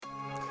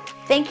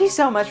Thank you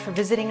so much for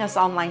visiting us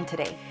online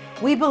today.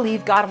 We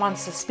believe God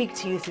wants to speak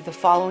to you through the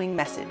following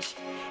message.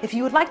 If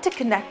you would like to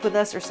connect with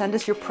us or send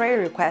us your prayer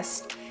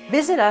requests,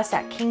 visit us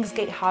at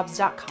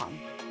kingsgatehobbs.com.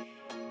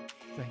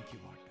 Thank you,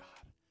 Lord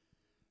God.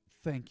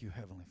 Thank you,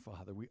 Heavenly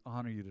Father. We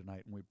honor you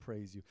tonight and we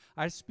praise you.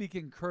 I speak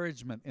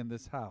encouragement in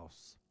this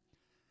house.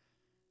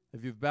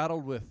 If you've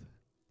battled with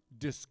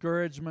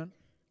discouragement,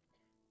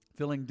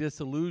 feeling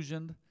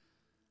disillusioned,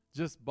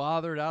 just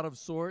bothered, out of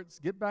sorts,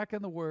 get back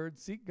in the Word,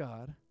 seek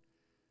God.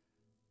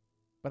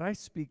 But I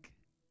speak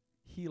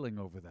healing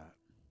over that.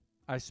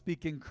 I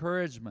speak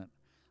encouragement.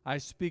 I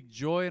speak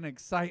joy and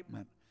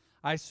excitement.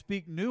 I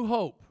speak new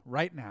hope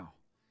right now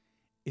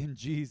in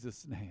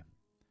Jesus' name.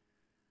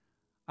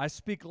 I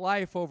speak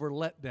life over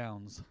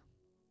letdowns.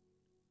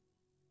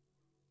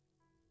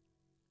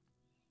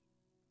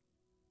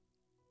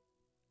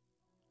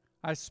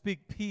 I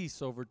speak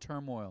peace over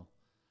turmoil.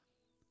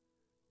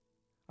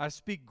 I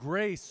speak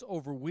grace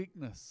over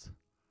weakness.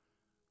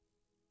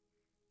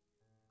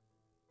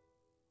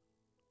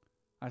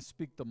 I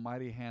speak the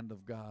mighty hand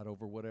of God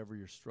over whatever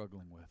you're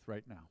struggling with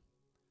right now.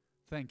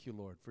 Thank you,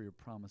 Lord, for your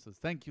promises.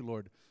 Thank you,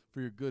 Lord,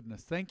 for your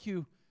goodness. Thank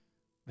you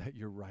that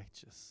you're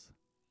righteous.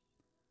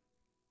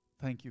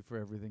 Thank you for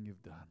everything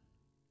you've done.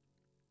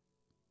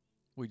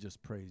 We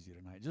just praise you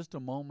tonight. Just a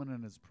moment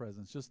in his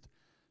presence.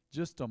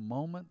 Just a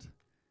moment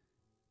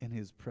in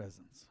his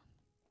presence.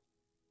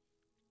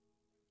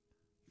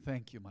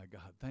 Thank you, my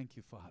God. Thank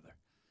you, Father.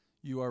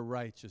 You are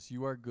righteous.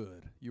 You are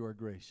good. You are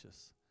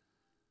gracious.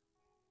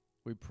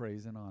 We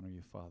praise and honor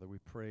you, Father. We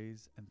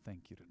praise and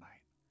thank you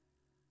tonight.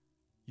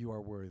 You are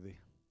worthy.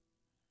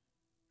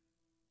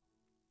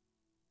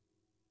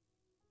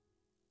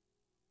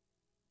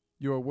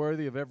 You are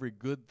worthy of every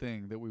good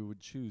thing that we would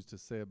choose to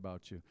say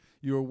about you.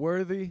 You are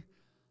worthy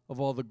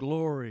of all the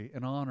glory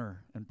and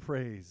honor and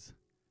praise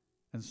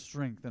and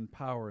strength and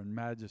power and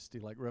majesty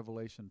like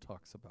Revelation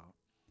talks about.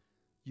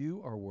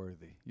 You are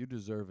worthy. You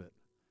deserve it.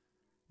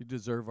 You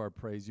deserve our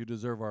praise. You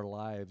deserve our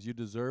lives. You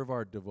deserve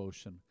our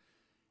devotion.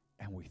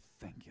 And we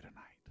thank you tonight.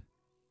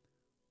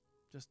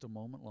 Just a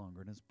moment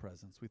longer in his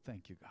presence. We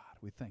thank you, God.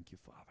 We thank you,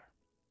 Father.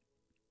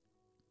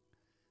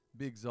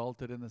 Be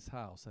exalted in this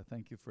house. I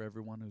thank you for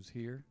everyone who's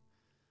here,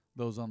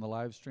 those on the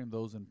live stream,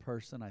 those in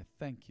person. I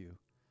thank you.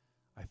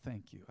 I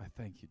thank you. I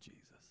thank you,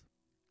 Jesus.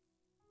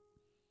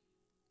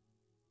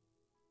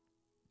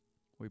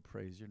 We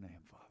praise your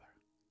name, Father.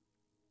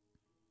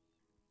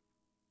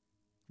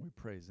 We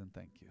praise and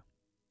thank you.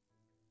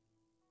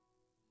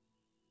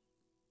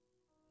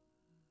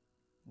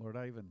 Lord,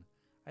 I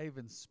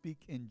even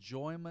speak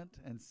enjoyment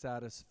and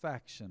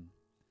satisfaction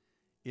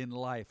in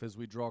life as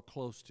we draw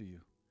close to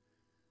you.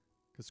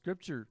 Because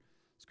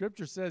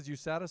Scripture says you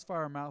satisfy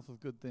our mouth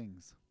with good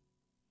things.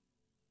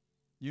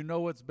 You know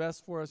what's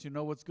best for us, you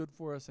know what's good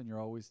for us, and you're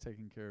always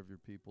taking care of your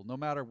people. No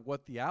matter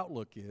what the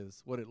outlook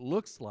is, what it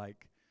looks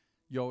like,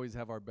 you always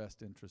have our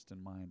best interest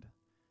in mind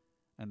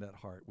and at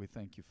heart. We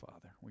thank you,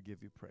 Father. We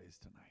give you praise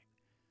tonight.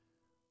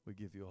 We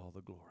give you all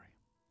the glory.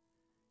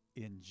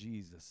 In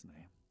Jesus'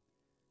 name.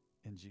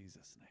 In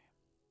Jesus' name.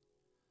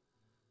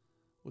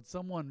 Would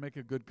someone make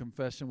a good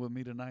confession with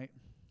me tonight?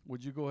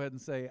 Would you go ahead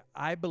and say,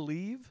 I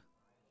believe,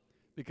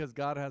 because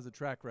God has a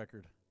track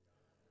record.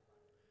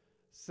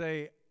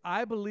 Say,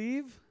 I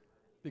believe,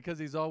 because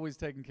he's always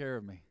taken care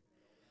of me.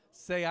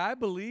 Say, I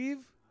believe,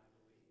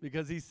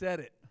 because he said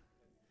it.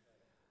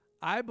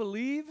 I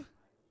believe,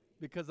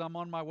 because I'm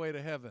on my way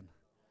to heaven.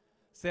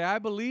 Say, I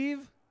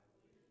believe,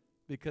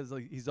 because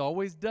he's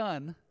always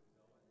done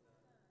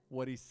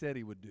what he said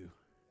he would do.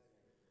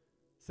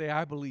 Say,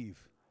 I believe.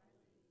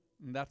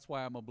 And that's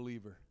why I'm a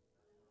believer.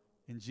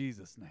 In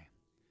Jesus' name.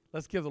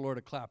 Let's give the Lord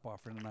a clap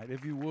offering tonight,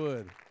 if you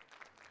would.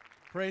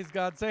 Praise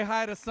God. Say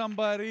hi to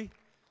somebody.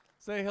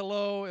 Say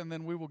hello, and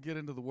then we will get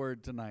into the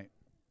word tonight.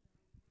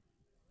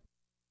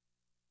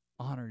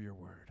 Honor your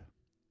word.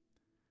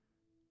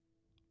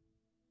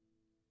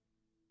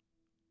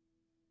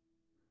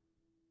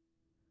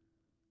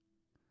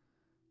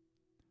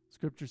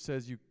 Scripture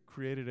says you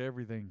created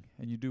everything,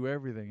 and you do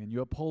everything, and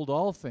you uphold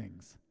all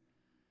things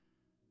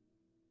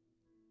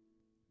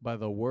by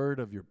the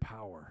word of your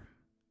power.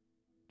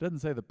 It doesn't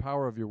say the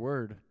power of your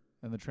word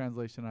in the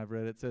translation I've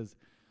read. It says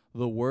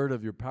the word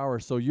of your power.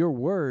 So your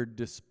word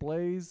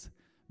displays,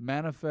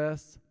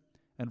 manifests,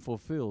 and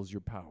fulfills your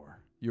power,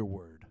 your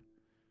word.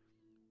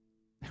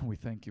 And we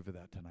thank you for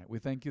that tonight. We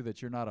thank you that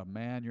you're not a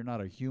man, you're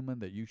not a human,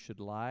 that you should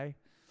lie.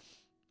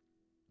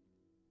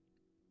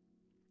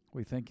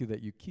 We thank you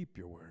that you keep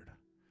your word.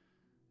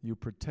 You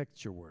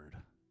protect your word.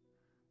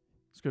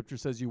 Scripture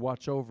says you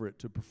watch over it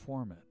to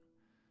perform it.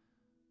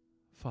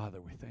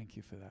 Father, we thank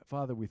you for that.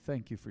 Father, we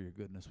thank you for your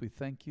goodness. We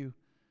thank you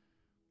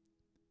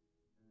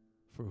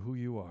for who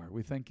you are.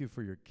 We thank you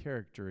for your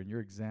character and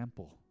your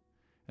example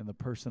in the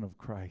person of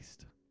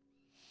Christ.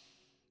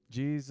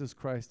 Jesus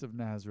Christ of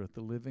Nazareth,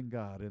 the living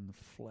God in the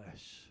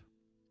flesh.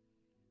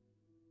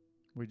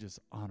 We just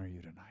honor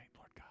you tonight,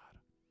 Lord God.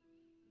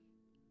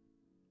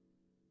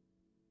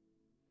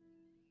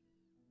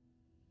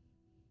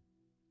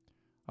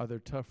 Are there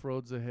tough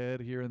roads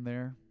ahead here and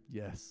there?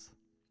 Yes.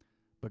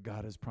 But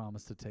God has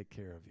promised to take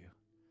care of you.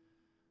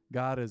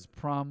 God has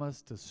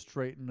promised to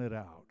straighten it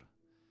out.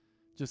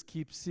 Just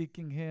keep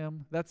seeking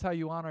Him. That's how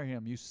you honor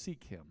Him. You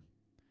seek Him,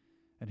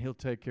 and He'll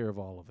take care of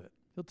all of it.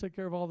 He'll take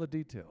care of all the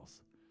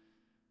details.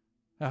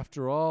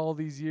 After all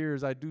these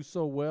years, I do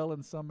so well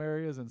in some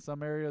areas. In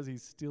some areas,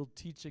 He's still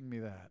teaching me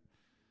that.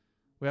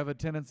 We have a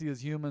tendency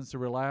as humans to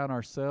rely on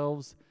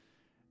ourselves,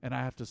 and I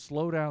have to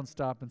slow down,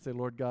 stop, and say,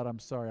 Lord God, I'm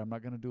sorry. I'm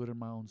not going to do it in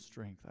my own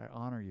strength. I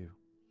honor You.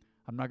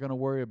 I'm not going to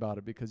worry about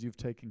it because You've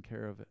taken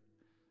care of it,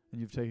 and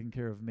You've taken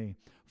care of me.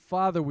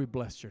 Father, we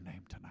bless Your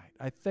name tonight.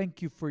 I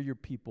thank You for Your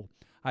people.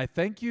 I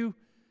thank You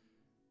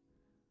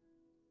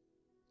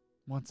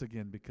once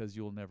again because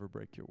You'll never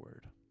break Your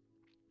word,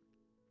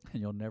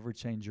 and You'll never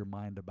change Your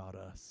mind about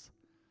us.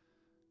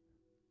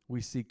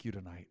 We seek You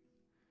tonight.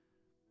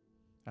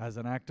 As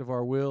an act of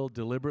our will,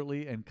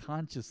 deliberately and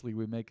consciously,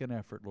 we make an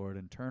effort, Lord,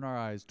 and turn our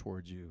eyes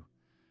towards You.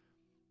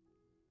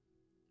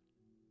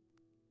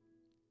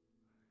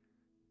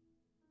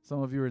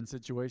 Some of you are in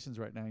situations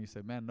right now, you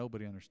say, man,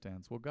 nobody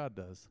understands. Well, God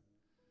does.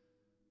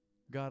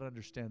 God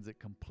understands it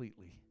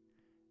completely.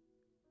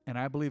 And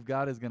I believe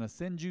God is going to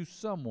send you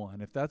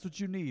someone, if that's what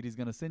you need, He's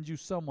going to send you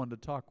someone to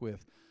talk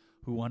with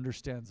who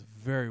understands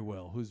very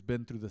well, who's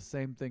been through the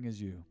same thing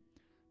as you.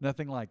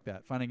 Nothing like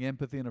that. Finding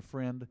empathy in a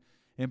friend,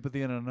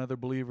 empathy in another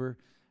believer.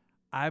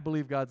 I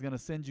believe God's going to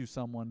send you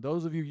someone.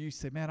 Those of you, you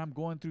say, man, I'm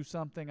going through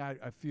something.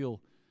 I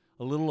feel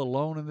a little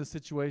alone in this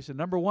situation.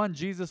 Number one,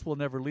 Jesus will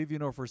never leave you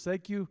nor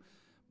forsake you.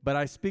 But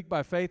I speak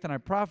by faith and I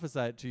prophesy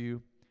it to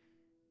you.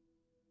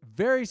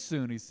 Very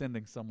soon He's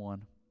sending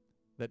someone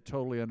that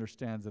totally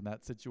understands in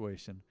that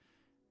situation.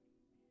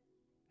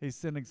 He's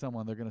sending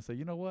someone, they're going to say,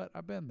 you know what?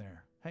 I've been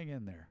there. Hang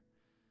in there.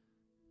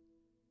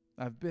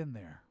 I've been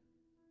there.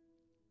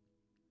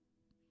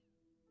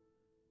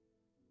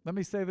 Let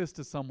me say this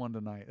to someone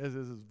tonight. This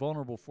is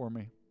vulnerable for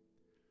me.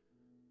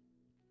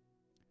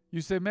 You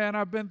say, man,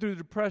 I've been through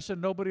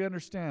depression. Nobody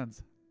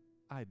understands.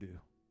 I do.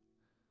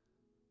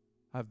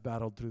 I've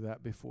battled through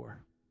that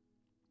before.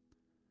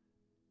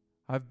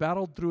 I've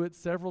battled through it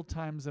several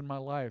times in my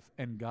life,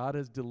 and God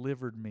has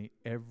delivered me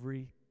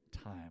every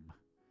time.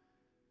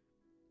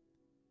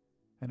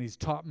 And He's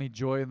taught me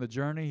joy in the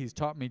journey. He's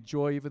taught me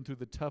joy even through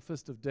the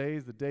toughest of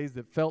days, the days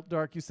that felt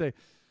dark. You say,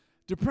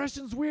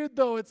 depression's weird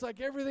though. It's like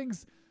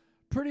everything's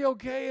pretty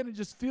okay and it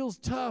just feels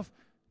tough.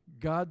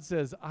 God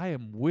says, I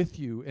am with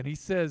you. And He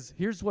says,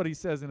 here's what He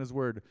says in His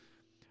word.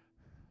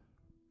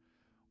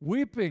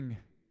 Weeping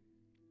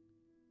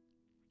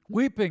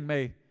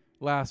may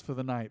last for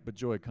the night, but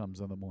joy comes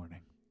in the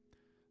morning.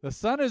 The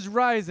sun is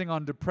rising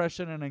on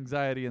depression and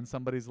anxiety in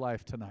somebody's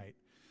life tonight.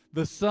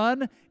 The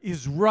sun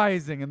is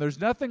rising, and there's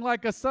nothing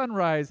like a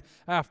sunrise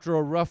after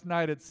a rough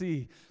night at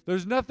sea.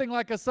 There's nothing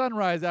like a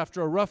sunrise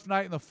after a rough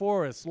night in the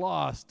forest,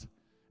 lost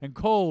and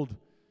cold.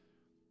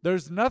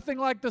 There's nothing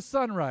like the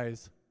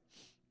sunrise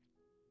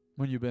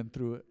when you've been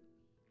through it.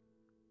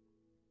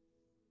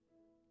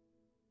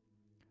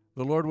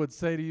 The Lord would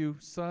say to you,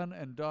 son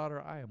and daughter,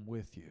 I am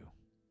with you.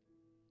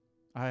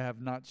 I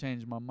have not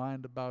changed my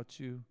mind about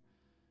you.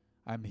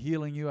 I'm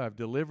healing you. I've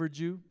delivered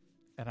you,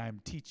 and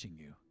I'm teaching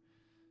you.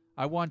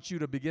 I want you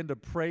to begin to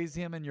praise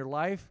Him in your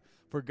life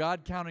for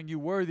God counting you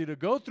worthy to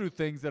go through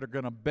things that are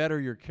going to better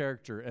your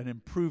character and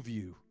improve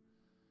you.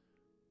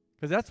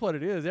 Because that's what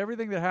it is.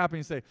 Everything that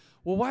happens, you say,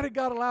 well, why did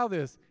God allow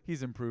this?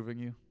 He's improving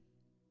you.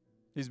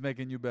 He's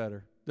making you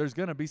better. There's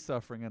going to be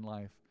suffering in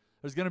life.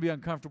 There's going to be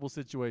uncomfortable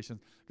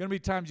situations. Going to be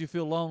times you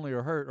feel lonely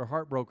or hurt or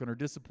heartbroken or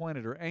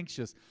disappointed or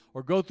anxious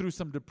or go through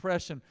some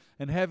depression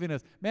and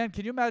heaviness. Man,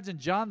 can you imagine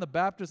John the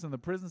Baptist in the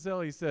prison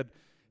cell? He said,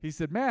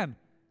 man,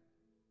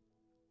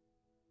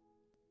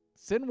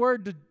 send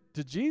word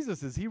to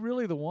Jesus. Is He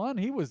really the one?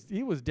 He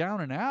was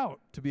down and out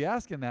to be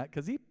asking that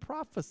because he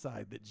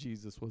prophesied that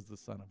Jesus was the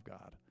Son of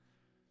God.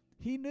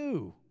 He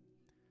knew.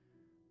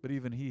 But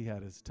even he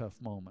had his tough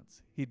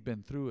moments. He'd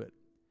been through it.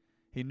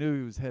 He knew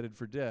he was headed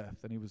for death,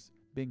 and he was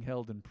being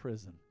held in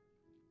prison.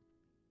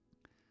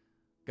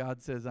 God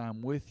says,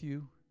 I'm with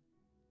you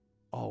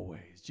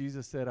always.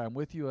 Jesus said, I'm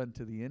with you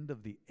unto the end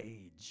of the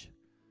age.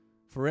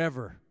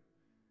 Forever.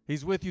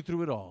 He's with you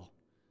through it all.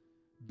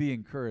 Be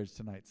encouraged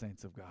tonight,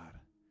 saints of God.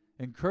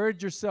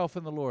 Encourage yourself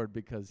in the Lord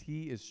because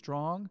He is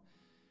strong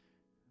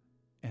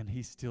and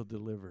He still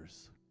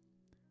delivers.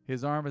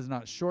 His arm is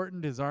not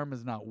shortened. His arm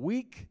is not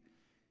weak.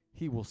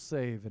 He will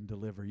save and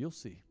deliver. You'll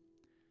see.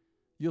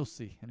 You'll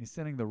see. And He's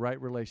sending the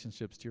right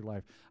relationships to your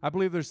life. I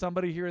believe there's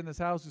somebody here in this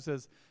house who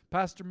says,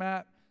 Pastor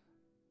Matt,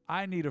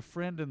 I need a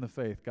friend in the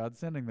faith. God's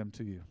sending them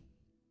to you.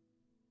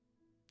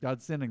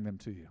 God's sending them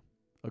to you.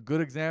 A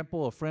good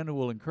example, a friend who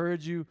will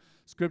encourage you.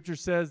 Scripture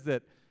says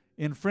that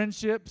in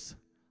friendships,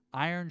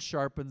 iron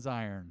sharpens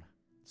iron.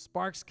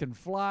 Sparks can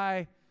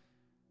fly,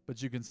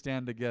 but you can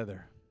stand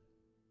together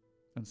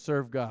and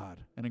serve God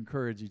and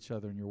encourage each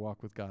other in your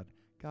walk with God.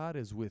 God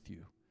is with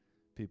you,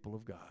 people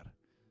of God.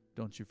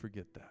 Don't you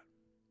forget that.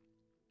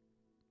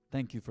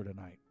 Thank you for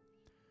tonight.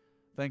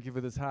 Thank you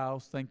for this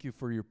house. Thank you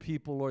for your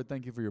people, Lord.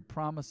 Thank you for your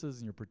promises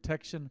and your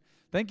protection.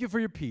 Thank you for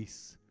your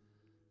peace.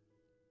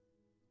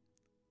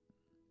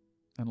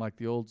 And like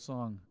the old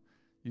song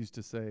used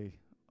to say,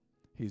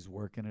 He's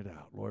working it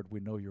out. Lord,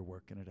 we know you're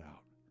working it out.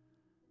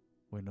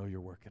 We know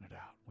you're working it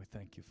out. We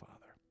thank you,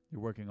 Father.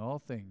 You're working all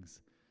things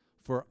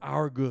for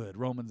our good.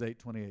 Romans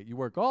 8:28. You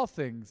work all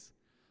things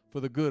for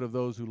the good of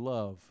those who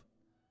love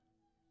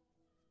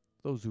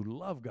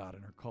God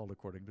and are called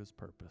according to his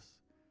purpose.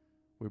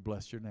 We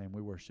bless your name.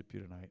 We worship you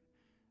tonight.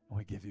 And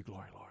we give you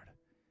glory, Lord.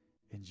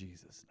 In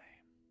Jesus'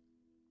 name.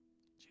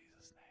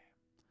 Jesus'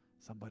 name.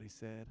 Somebody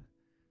said,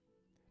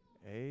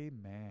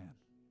 amen.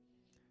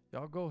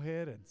 Y'all go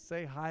ahead and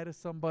say hi to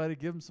somebody,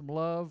 give them some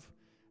love,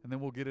 and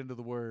then we'll get into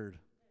the word.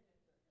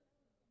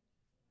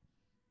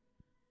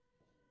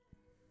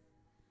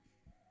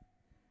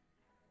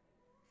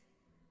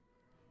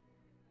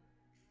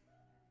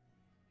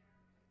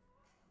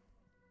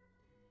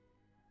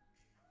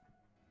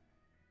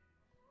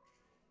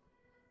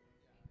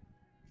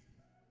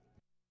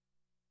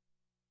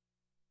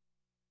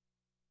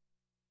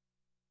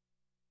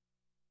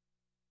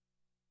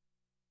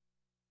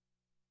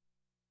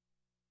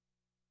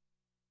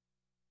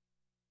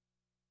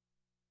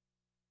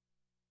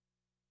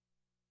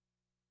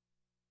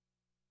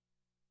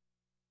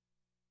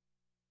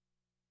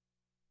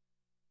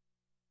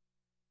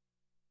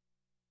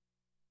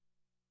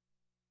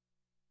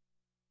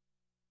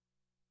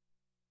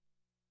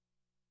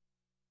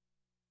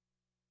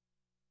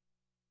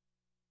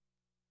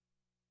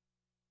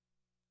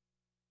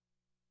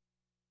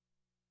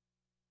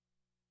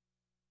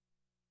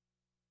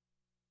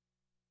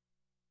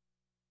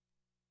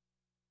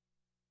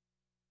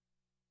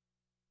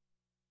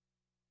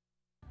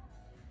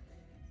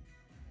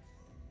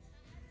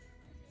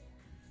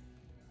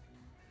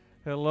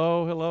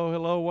 Hello, hello,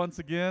 hello once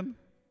again.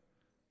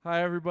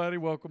 Hi, everybody.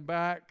 Welcome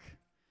back.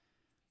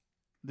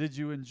 Did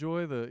you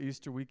enjoy the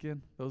Easter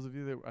weekend? Those of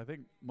you that, I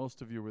think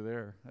most of you were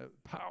there.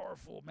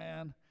 Powerful,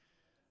 man.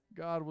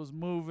 God was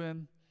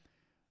moving.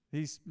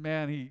 He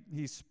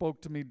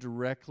spoke to me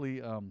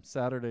directly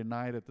Saturday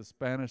night at the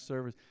Spanish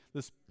service.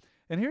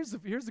 And here's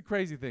the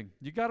crazy thing.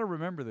 You got to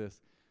remember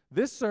this.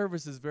 This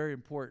service is very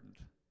important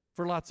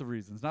for lots of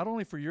reasons. Not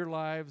only for your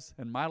lives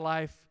and my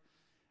life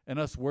and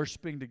us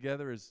worshiping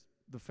together as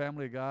the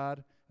family of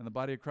God and the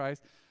body of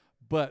Christ,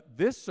 but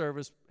this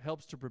service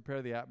helps to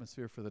prepare the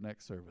atmosphere for the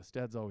next service.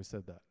 Dad's always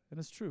said that, and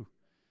it's true.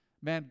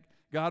 Man,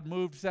 God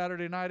moved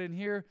Saturday night in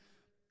here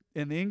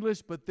in the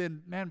English, but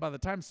then, man, by the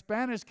time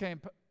Spanish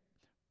came,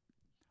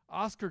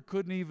 Oscar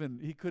couldn't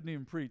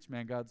even preach,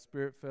 man. God's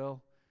Spirit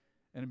fell,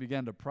 and he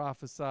began to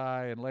prophesy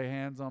and lay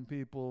hands on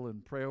people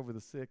and pray over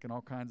the sick and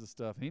all kinds of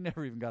stuff. And he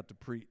never even got to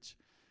preach.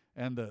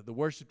 And the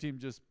worship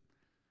team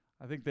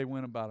I think they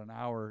went about an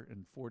hour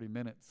and 40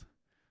 minutes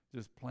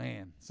just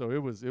playing. So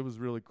it was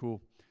really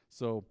cool.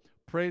 So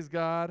praise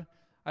God.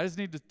 I just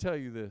need to tell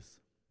you this.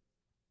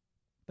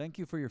 Thank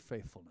you for your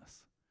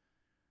faithfulness.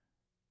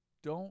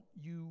 Don't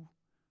you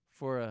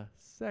for a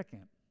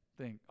second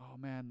think, oh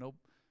man,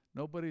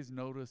 nobody's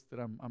noticed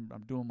that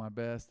I'm doing my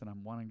best and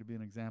I'm wanting to be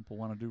an example,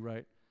 want to do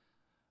right.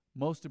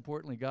 Most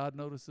importantly, God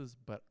notices,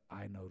 but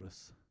I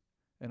notice.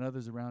 And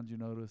others around you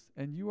notice.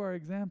 And you are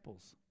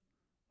examples.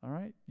 All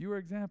right? You are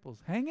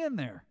examples. Hang in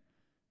there.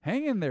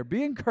 Hang in there.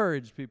 Be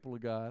encouraged, people of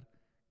God.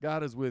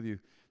 God is with you.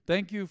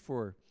 Thank you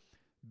for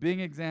being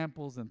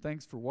examples, and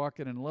thanks for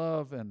walking in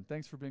love, and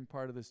thanks for being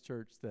part of this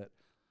church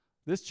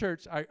this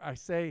church, I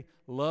say,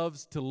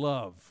 loves to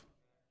love.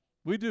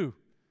 We do.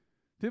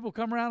 People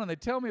come around and they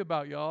tell me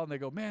about y'all, and they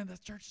go, man,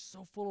 that church is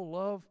so full of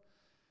love,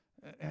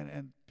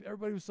 and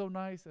everybody was so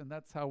nice, and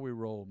that's how we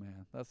roll,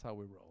 man. That's how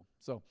we roll.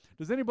 So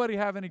does anybody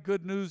have any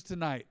good news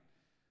tonight?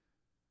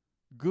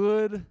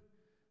 Good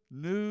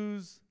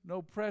news,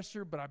 no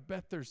pressure, but I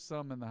bet there's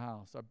some in the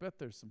house. I bet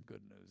there's some good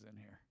news in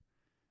here.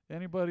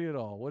 Anybody at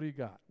all? What do you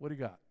got? What do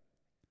you got?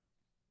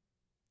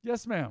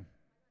 Yes, ma'am.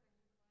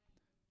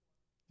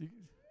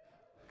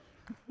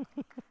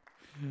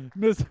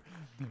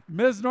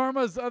 Ms.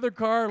 Norma's other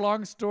car,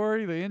 long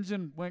story, the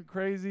engine went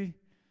crazy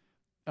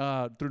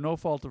through no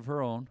fault of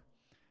her own,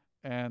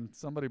 and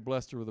somebody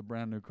blessed her with a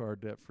brand new car,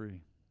 debt-free,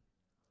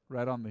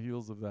 right on the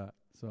heels of that.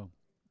 So,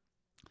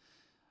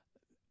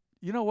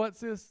 you know what,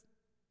 sis?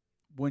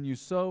 When you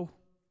sow,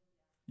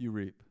 you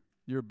reap.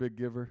 You're a big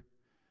giver.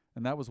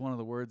 And that was one of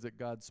the words that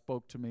God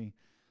spoke to me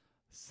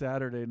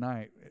Saturday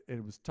night.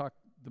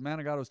 The man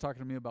of God was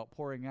talking to me about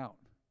pouring out.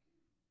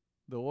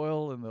 The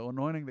oil and the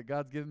anointing that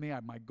God's given me,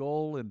 my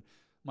goal and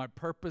my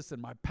purpose and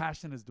my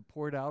passion is to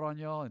pour it out on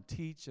y'all and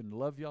teach and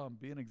love y'all and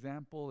be an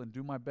example and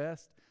do my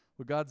best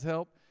with God's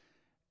help.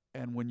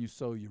 And when you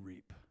sow, you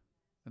reap.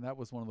 And that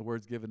was one of the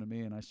words given to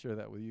me, and I share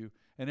that with you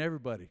and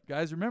everybody.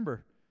 Guys,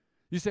 remember,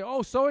 you say,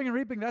 oh, sowing and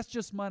reaping, that's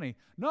just money.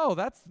 No,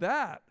 that's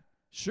that.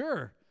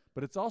 Sure.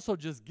 But it's also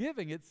just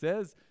giving. It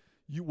says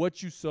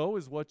what you sow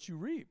is what you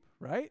reap,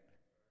 right?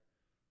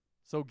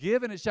 So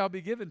give and it shall be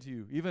given to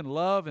you. Even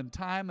love and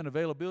time and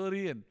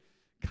availability and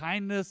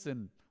kindness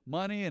and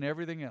money and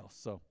everything else.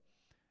 So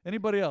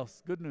anybody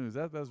else? Good news.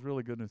 That was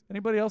really good news.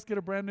 Anybody else get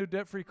a brand new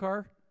debt-free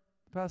car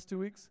the past 2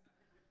 weeks?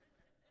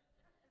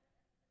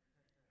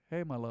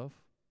 Hey, my love.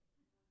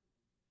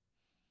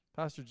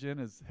 Pastor Jen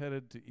is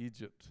headed to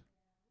Egypt.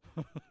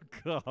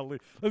 Golly.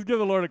 Let's give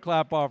the Lord a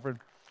clap offering.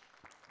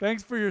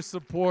 Thanks for your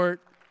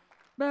support.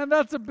 Man,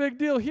 that's a big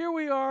deal. Here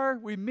we are.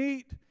 We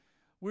meet.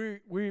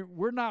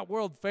 We're not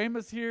world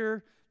famous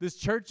here. This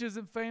church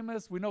isn't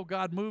famous. We know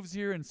God moves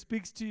here and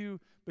speaks to you.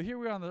 But here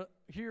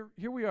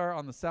we are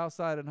on the south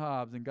side in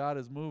Hobbs, and God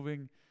is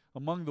moving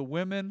among the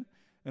women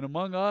and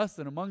among us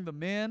and among the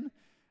men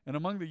and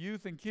among the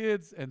youth and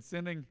kids, and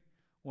sending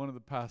one of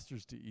the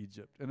pastors to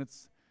Egypt. And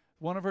it's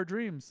one of her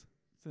dreams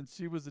since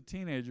she was a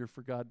teenager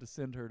for God to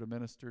send her to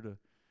minister to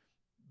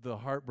the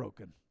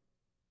heartbroken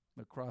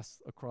across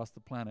the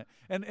planet.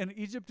 And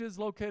Egypt is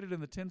located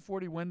in the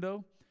 1040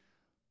 window.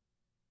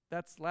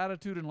 That's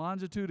latitude and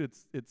longitude.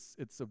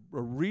 It's a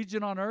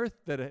region on earth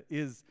that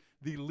is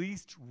the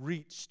least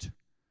reached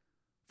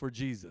for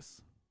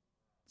Jesus.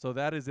 So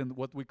that is in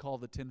what we call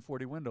the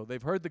 1040 window.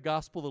 They've heard the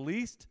gospel the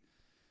least.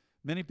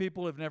 Many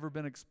people have never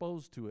been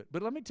exposed to it.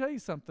 But let me tell you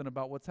something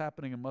about what's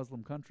happening in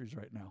Muslim countries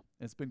right now.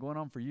 It's been going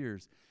on for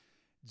years.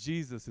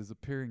 Jesus is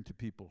appearing to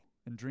people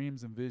in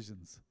dreams and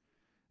visions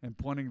and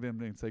pointing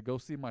them and say, go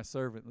see my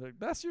servant. Like,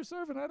 that's your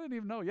servant? I didn't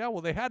even know. Yeah,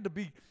 well, they had to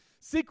be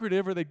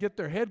secretive or they'd get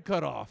their head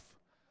cut off.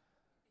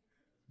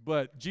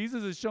 But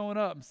Jesus is showing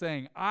up and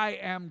saying, I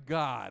am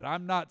God.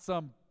 I'm not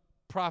some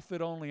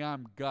prophet only.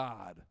 I'm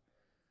God.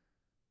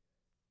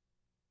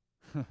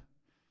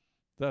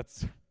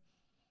 That's,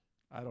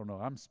 I don't know.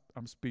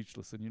 I'm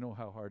speechless, and you know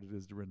how hard it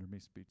is to render me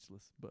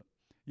speechless. But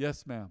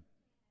yes, ma'am.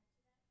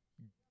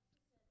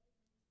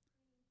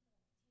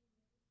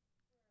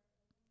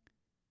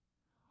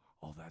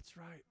 Oh, that's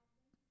right.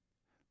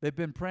 They've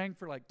been praying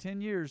for like 10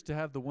 years to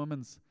have the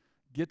women's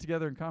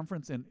get-together and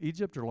conference in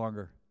Egypt, or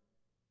longer?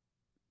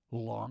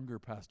 Longer,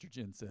 Pastor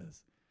Jen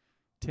says.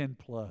 10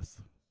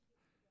 plus.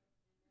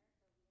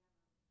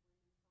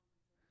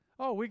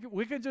 Oh,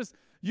 we could just,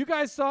 you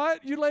guys saw it?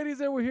 You ladies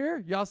that were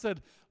here? Y'all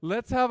said,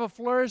 let's have a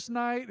flourish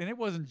night. And it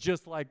wasn't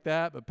just like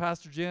that, but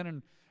Pastor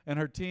Jen and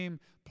her team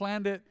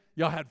planned it.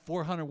 Y'all had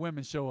 400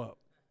 women show up.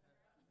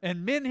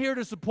 And men here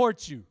to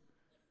support you.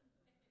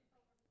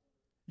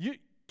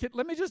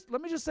 Let me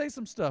just say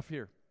some stuff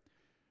here.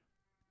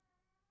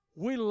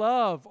 We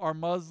love our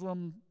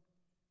Muslim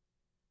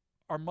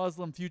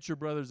future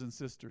brothers and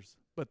sisters,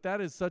 but that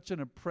is such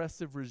an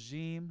oppressive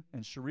regime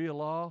and Sharia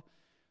law.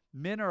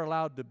 Men are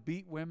allowed to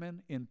beat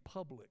women in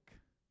public.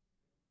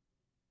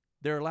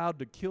 They're allowed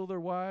to kill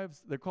their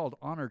wives. They're called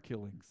honor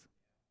killings.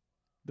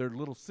 They're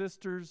little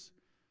sisters.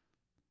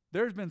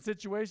 There's been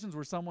situations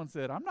where someone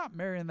said, I'm not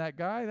marrying that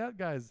guy. That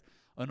guy's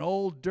an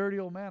old, dirty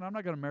old man. I'm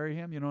not going to marry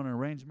him, in an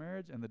arranged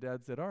marriage. And the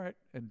dad said, all right,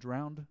 and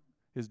drowned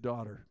his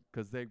daughter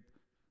because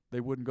they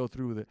wouldn't go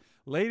through with it.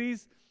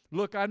 Ladies,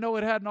 look, I know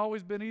it hadn't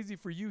always been easy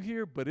for you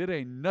here, but it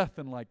ain't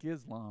nothing like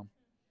Islam.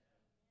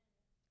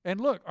 And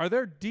look, are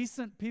there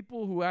decent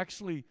people who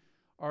actually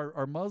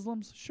are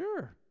Muslims?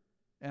 Sure.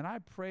 And I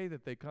pray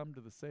that they come to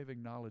the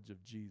saving knowledge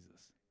of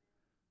Jesus.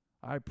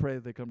 I pray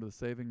that they come to the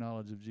saving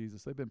knowledge of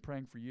Jesus. They've been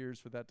praying for years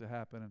for that to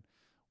happen, and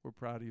we're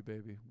proud of you,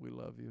 baby. We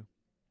love you.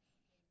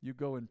 You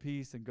go in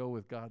peace and go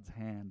with God's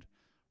hand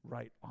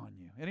right on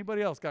you.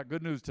 Anybody else got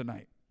good news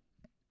tonight?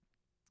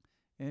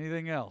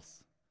 Anything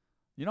else?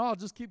 I'll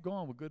just keep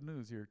going with good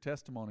news here.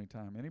 Testimony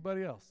time.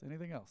 Anybody else?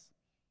 Anything else?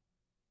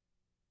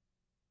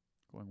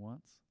 Going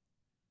once?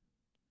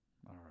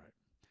 All right.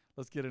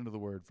 Let's get into the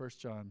word. 1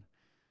 John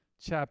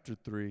chapter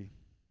 3,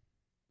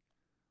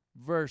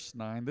 verse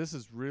 9. This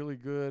is really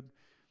good.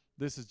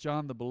 This is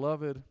John the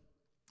Beloved.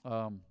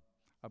 I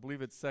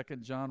believe it's 2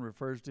 John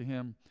refers to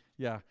him,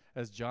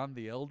 as John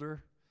the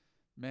Elder.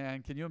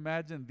 Man, can you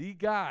imagine the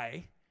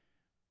guy,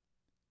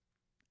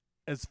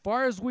 as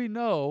far as we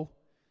know,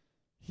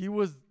 he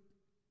was,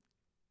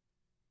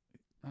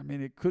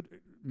 it could,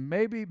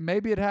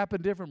 maybe it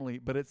happened differently,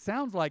 but it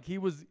sounds like he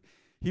was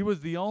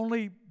the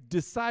only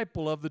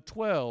disciple of the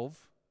 12,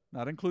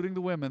 not including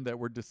the women that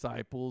were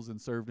disciples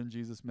and served in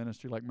Jesus'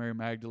 ministry, like Mary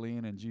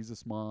Magdalene and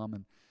Jesus' mom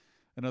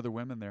and other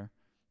women there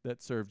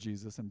that served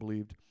Jesus and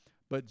believed.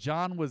 But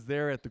John was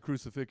there at the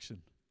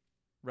crucifixion,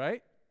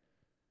 right?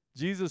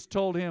 Jesus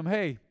told him,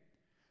 hey,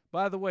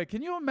 by the way,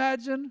 can you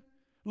imagine?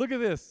 Look at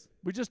this.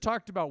 We just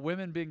talked about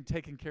women being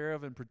taken care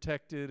of and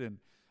protected and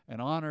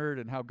honored,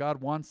 and how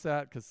God wants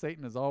that because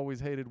Satan has always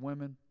hated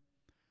women.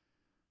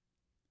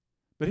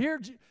 But here,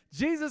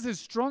 Jesus is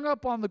strung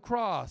up on the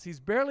cross. He's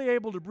barely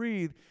able to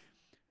breathe.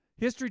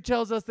 History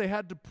tells us they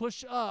had to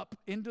push up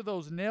into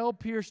those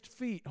nail-pierced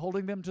feet,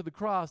 holding them to the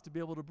cross to be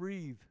able to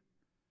breathe.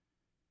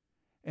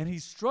 And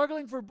he's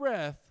struggling for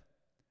breath,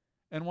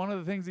 and one of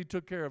the things he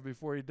took care of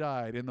before he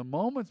died, in the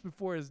moments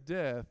before his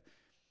death,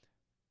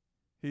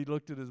 he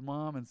looked at his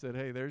mom and said,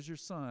 hey, there's your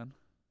son,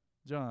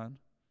 John,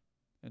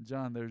 and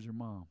John, there's your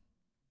mom.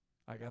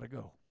 I got to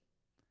go.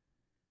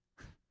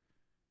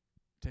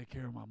 Take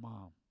care of my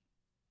mom.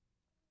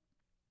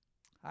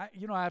 I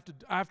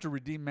have to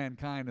redeem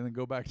mankind and then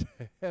go back to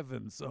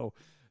heaven. So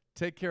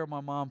take care of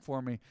my mom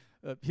for me.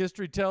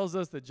 History tells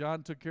us that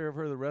John took care of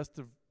her the rest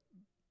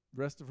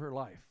of her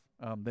life.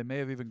 They may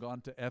have even gone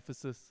to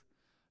Ephesus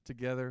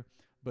together.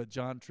 but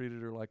John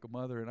treated her like a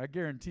mother. And I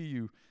guarantee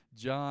you,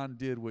 John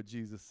did what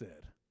Jesus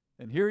said.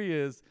 And here he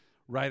is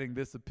writing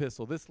this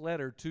epistle, this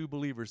letter to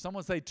believers.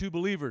 Someone say to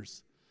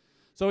believers.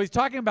 So he's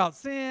talking about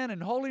sin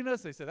and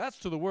holiness. They say, that's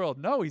to the world.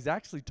 No, he's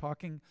actually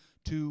talking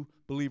to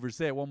believers.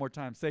 Say it one more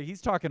time. Say,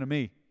 he's talking to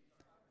me.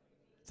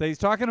 Say, he's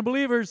talking to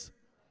believers.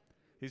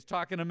 He's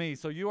talking to me.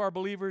 So you are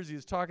believers.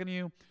 He's talking to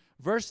you.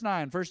 Verse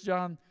 9, 1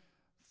 John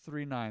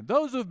 3:9.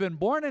 Those who have been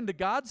born into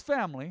God's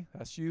family,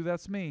 that's you,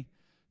 that's me,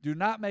 do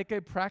not make a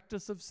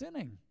practice of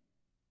sinning.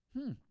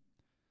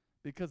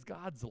 Because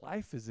God's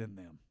life is in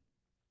them.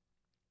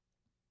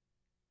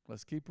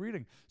 Let's keep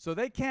reading. So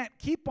they can't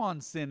keep on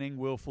sinning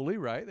willfully,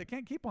 right? They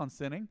can't keep on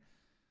sinning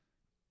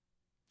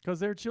because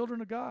they're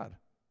children of God.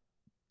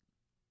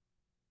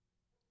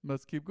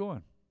 Let's keep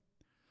going.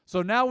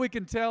 So now we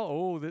can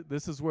tell,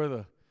 this is where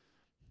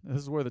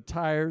the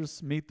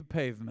tires meet the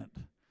pavement.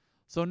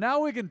 So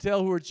now we can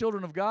tell who are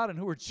children of God and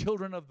who are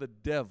children of the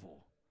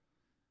devil.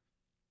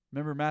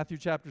 Remember Matthew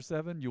chapter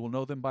 7? You will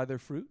know them by their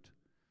fruit.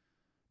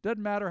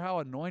 Doesn't matter how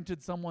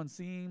anointed someone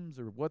seems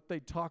or what they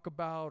talk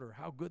about or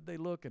how good they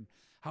look and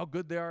how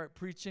good they are at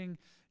preaching.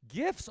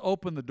 Gifts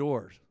open the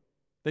doors.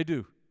 They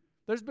do.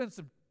 There's been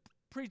some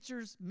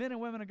preachers, men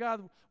and women of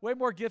God, way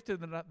more gifted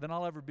than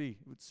I'll ever be.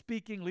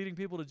 Speaking, leading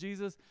people to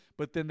Jesus,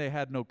 but then they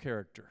had no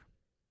character.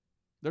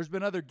 There's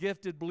been other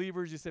gifted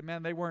believers. You say,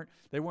 man, they weren't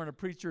a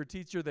preacher or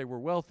teacher. They were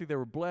wealthy. They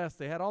were blessed.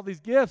 They had all these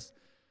gifts,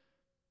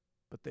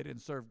 but they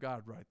didn't serve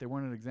God right. They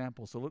weren't an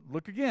example. So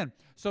look again.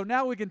 So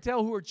now we can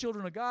tell who are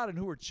children of God and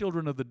who are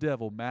children of the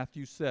devil.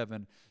 Matthew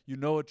 7, you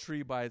know a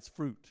tree by its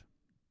fruit.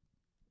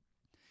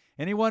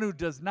 Anyone who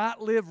does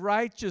not live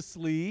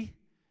righteously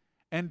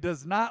and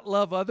does not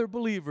love other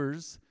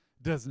believers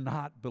does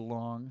not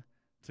belong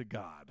to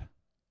God.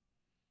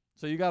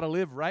 So you got to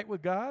live right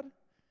with God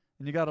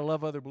and you got to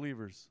love other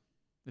believers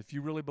if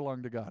you really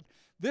belong to God.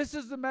 This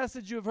is the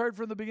message you have heard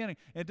from the beginning.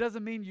 It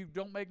doesn't mean you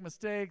don't make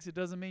mistakes. It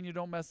doesn't mean you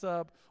don't mess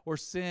up or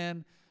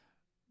sin.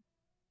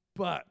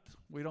 But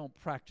we don't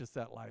practice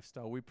that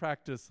lifestyle. We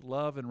practice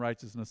love and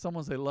righteousness.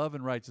 Someone say love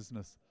and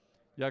righteousness.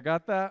 Y'all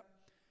got that?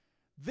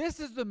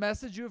 This is the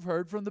message you have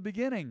heard from the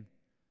beginning.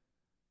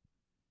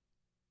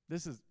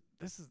 This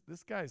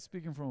guy is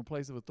speaking from a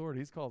place of authority.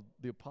 He's called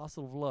the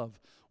apostle of love.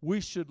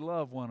 We should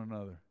love one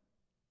another.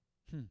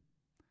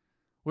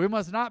 We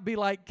must not be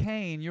like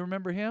Cain. You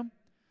remember him?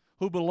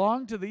 Who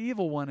belonged to the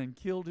evil one and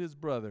killed his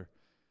brother.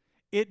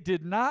 It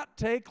did not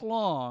take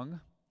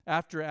long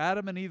after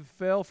Adam and Eve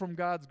fell from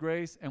God's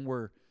grace and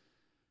were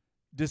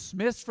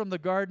dismissed from the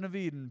Garden of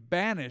Eden,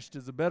 banished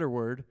is a better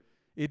word.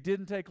 It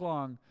didn't take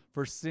long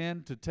for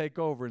sin to take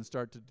over and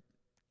start to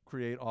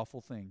create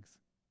awful things.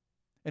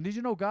 And did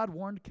you know God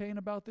warned Cain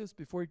about this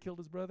before he killed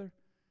his brother?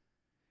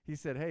 He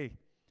said, hey,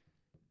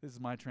 this is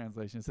my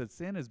translation. It said,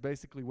 sin is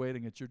basically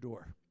waiting at your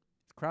door.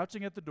 It's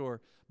crouching at the door,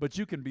 but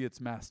you can be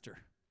its master.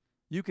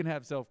 You can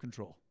have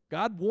self-control.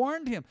 God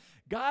warned him.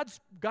 God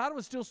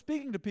was still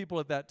speaking to people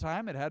at that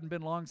time. It hadn't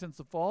been long since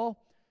the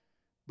fall,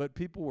 but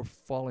people were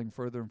falling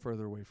further and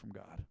further away from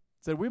God.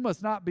 It said, we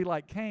must not be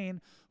like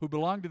Cain, who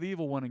belonged to the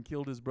evil one and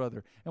killed his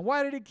brother. And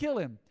why did he kill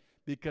him?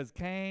 Because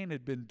Cain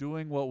had been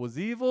doing what was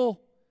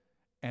evil,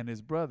 and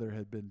his brother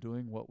had been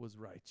doing what was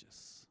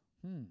righteous.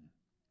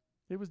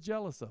 He was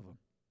jealous of him.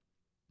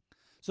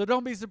 So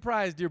don't be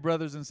surprised, dear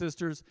brothers and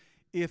sisters,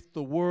 if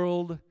the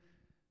world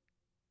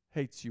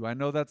hates you. I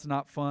know that's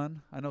not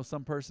fun. I know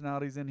some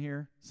personalities in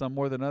here, some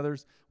more than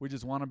others, we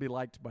just want to be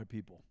liked by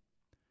people.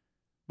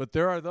 But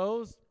there are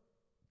those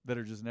that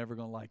are just never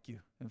going to like you.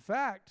 In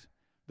fact,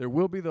 there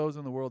will be those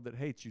in the world that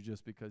hate you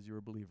just because you're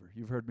a believer.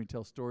 You've heard me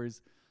tell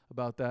stories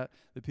about that.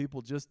 The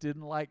people just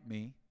didn't like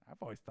me.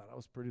 I've always thought I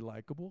was pretty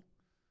likable.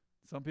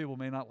 Some people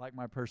may not like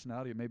my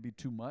personality. It may be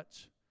too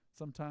much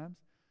sometimes.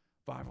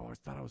 But I've always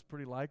thought I was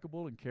pretty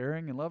likable and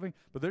caring and loving.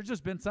 But there's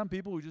just been some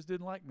people who just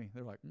didn't like me.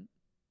 They're like,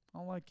 I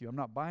don't like you. I'm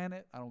not buying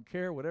it. I don't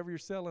care. Whatever you're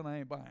selling, I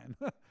ain't buying.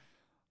 I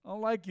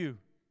don't like you.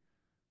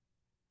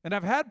 And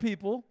I've had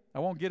people, I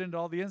won't get into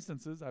all the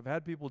instances, I've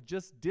had people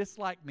just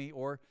dislike me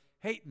or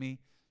hate me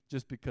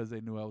just because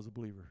they knew I was a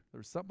believer.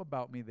 There's something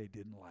about me they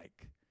didn't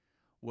like.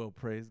 Well,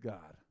 praise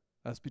God.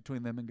 That's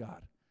between them and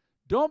God.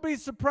 Don't be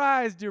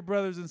surprised, dear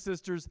brothers and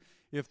sisters,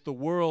 if the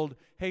world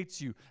hates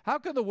you. How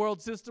can the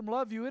world system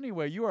love you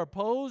anyway? You are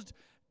opposed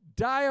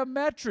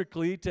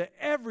diametrically to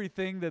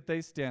everything that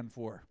they stand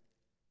for.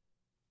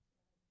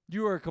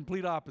 You are a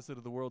complete opposite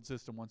of the world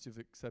system once you've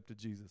accepted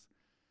Jesus.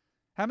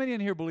 How many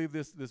in here believe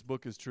this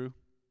book is true?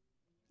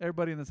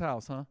 Everybody in this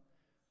house, huh?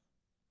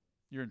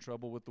 You're in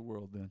trouble with the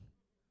world then.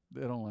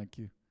 They don't like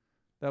you.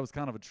 That was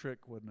kind of a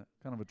trick, wasn't it?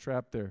 Kind of a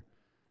trap there.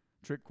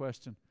 Trick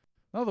question.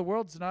 No, the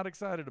world's not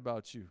excited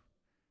about you.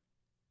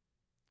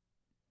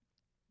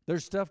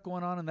 There's stuff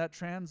going on in that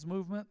trans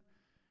movement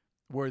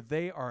where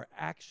they are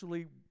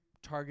actually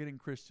targeting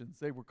Christians.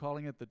 They were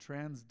calling it the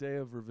Trans Day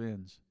of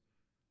Revenge.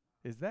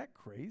 Is that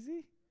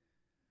crazy?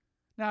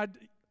 Now,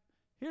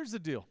 here's the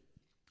deal.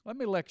 Let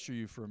me lecture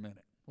you for a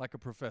minute, like a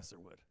professor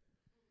would.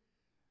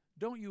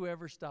 Don't you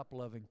ever stop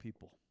loving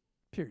people,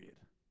 period.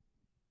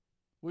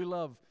 We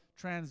love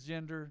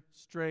transgender,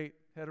 straight,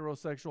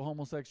 heterosexual,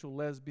 homosexual,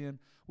 lesbian.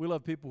 We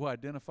love people who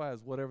identify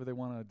as whatever they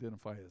want to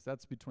identify as.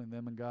 That's between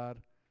them and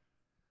God.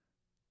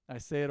 I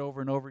say it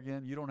over and over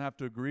again. You don't have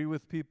to agree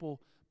with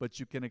people, but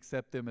you can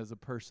accept them as a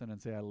person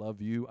and say, I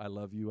love you, I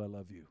love you, I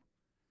love you.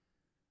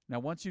 Now,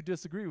 once you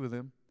disagree with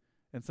them,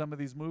 and some of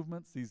these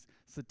movements, these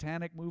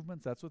satanic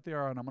movements, that's what they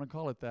are, and I'm going to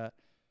call it that,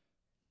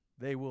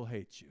 they will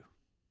hate you.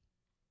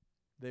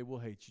 They will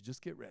hate you.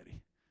 Just get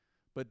ready.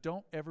 But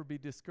don't ever be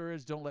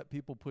discouraged. Don't let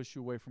people push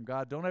you away from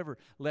God. Don't ever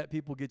let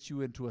people get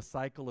you into a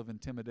cycle of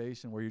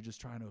intimidation where you're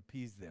just trying to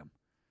appease them,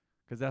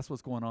 because that's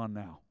what's going on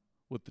now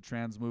with the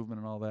trans movement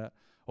and all that.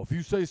 Oh, if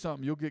you say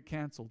something, you'll get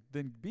canceled.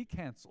 Then be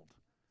canceled.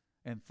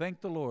 And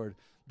thank the Lord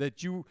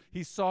that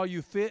He saw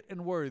you fit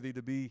and worthy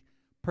to be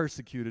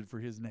persecuted for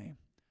His name.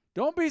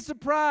 Don't be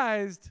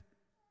surprised,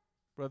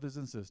 brothers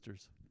and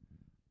sisters,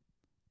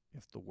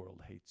 if the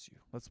world hates you.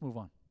 Let's move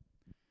on.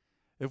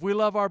 If we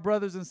love our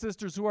brothers and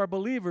sisters who are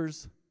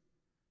believers,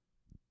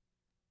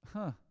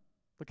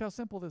 look how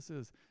simple this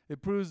is.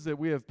 It proves that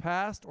we have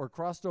passed or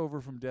crossed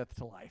over from death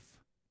to life.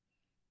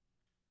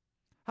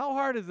 How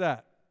hard is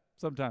that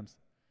sometimes?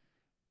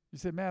 You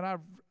say, man,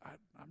 I'm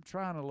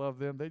trying to love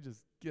them. They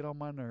just get on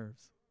my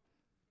nerves.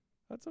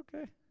 That's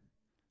okay.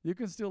 You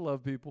can still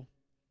love people.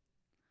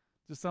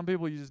 Just some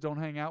people you just don't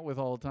hang out with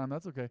all the time.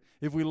 That's okay.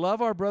 If we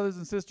love our brothers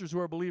and sisters who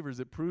are believers,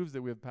 it proves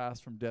that we have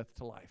passed from death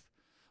to life.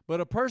 But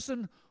a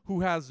person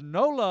who has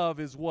no love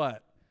is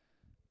what?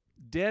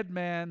 Dead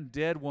man,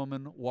 dead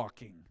woman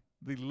walking.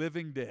 The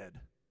living dead.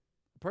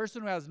 A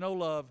person who has no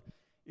love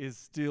is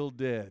still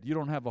dead. You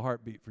don't have a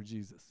heartbeat for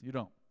Jesus. You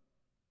don't.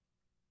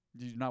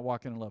 You're not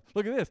walking in love.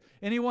 Look at this.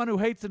 Anyone who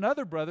hates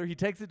another brother, he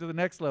takes it to the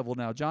next level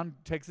now. John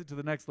takes it to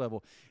the next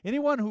level.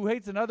 Anyone who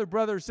hates another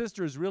brother or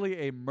sister is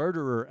really a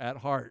murderer at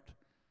heart.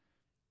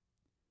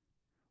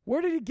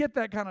 Where did he get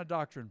that kind of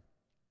doctrine?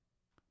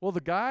 Well,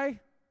 the guy,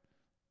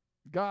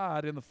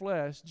 God in the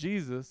flesh,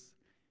 Jesus,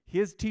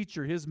 his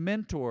teacher, his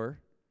mentor,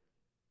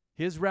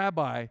 his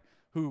rabbi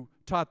who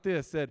taught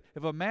this, said,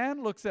 if a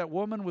man looks at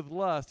woman with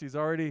lust, he's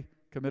already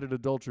committed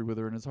adultery with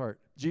her in his heart.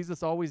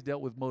 Jesus always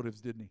dealt with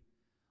motives, didn't he?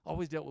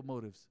 Always dealt with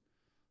motives.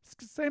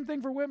 Same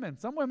thing for women.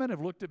 Some women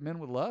have looked at men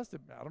with lust.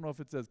 I don't know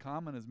if it's as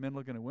common as men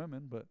looking at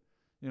women, but,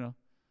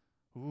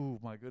 ooh,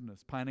 my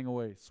goodness, pining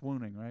away,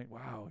 swooning, right?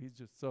 Wow, he's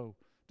just so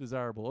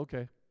desirable.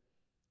 Okay.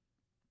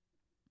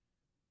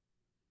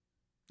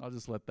 I'll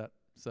just let that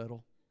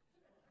settle.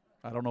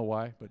 I don't know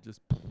why, but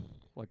just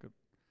like a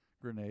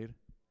grenade.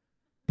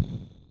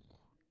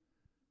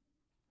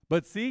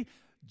 But see,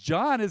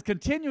 John is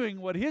continuing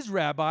what his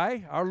rabbi,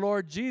 our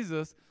Lord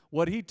Jesus,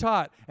 what he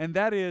taught, and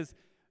that is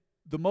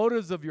the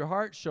motives of your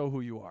heart show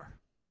who you are.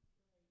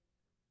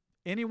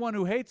 Anyone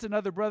who hates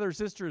another brother or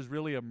sister is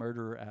really a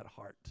murderer at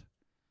heart.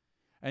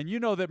 And you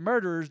know that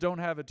murderers don't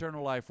have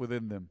eternal life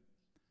within them.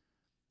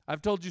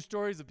 I've told you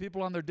stories of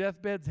people on their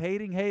deathbeds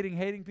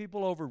hating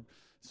people over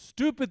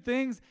stupid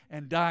things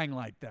and dying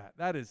like that.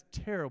 That is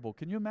terrible.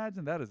 Can you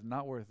imagine? That is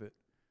not worth it.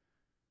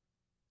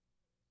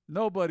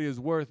 Nobody is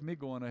worth me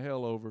going to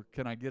hell over.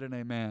 Can I get an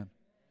amen?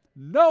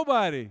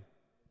 Nobody.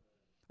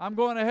 I'm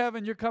going to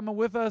heaven. You're coming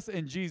with us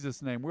in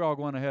Jesus' name. We're all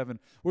going to heaven.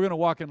 We're going to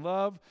walk in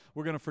love.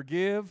 We're going to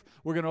forgive.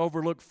 We're going to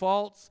overlook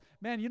faults.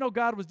 Man,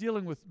 God was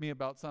dealing with me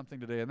about something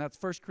today, and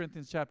that's 1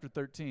 Corinthians chapter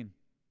 13.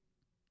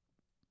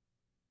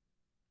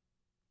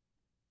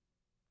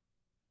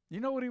 You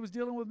know what he was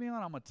dealing with me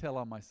on? I'm going to tell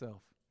on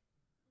myself.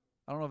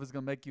 I don't know if it's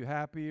going to make you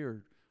happy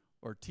or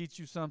teach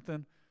you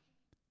something.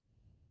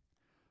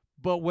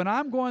 But when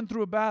I'm going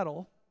through a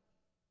battle,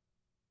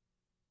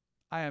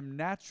 I am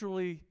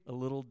naturally a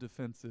little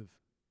defensive.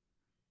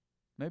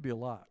 Maybe a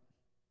lot.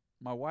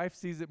 My wife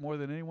sees it more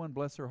than anyone,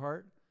 bless her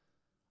heart.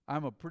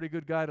 I'm a pretty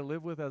good guy to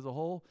live with as a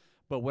whole.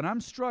 But when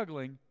I'm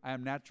struggling, I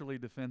am naturally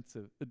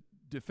defensive.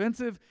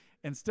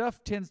 And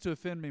stuff tends to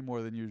offend me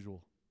more than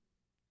usual.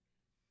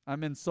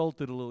 I'm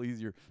insulted a little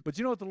easier. But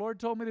you know what the Lord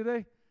told me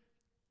today?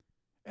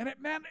 And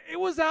it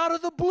was out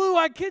of the blue.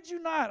 I kid you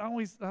not. I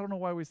don't know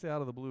why we say out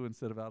of the blue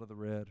instead of out of the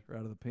red or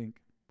out of the pink.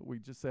 But we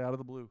just say out of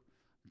the blue.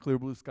 Clear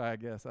blue sky, I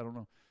guess. I don't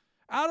know.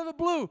 Out of the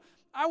blue.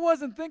 I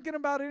wasn't thinking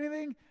about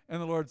anything.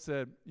 And the Lord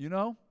said,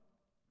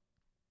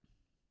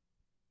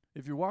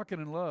 if you're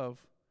walking in love,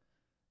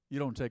 you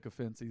don't take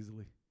offense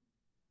easily.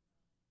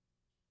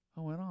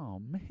 I went, oh,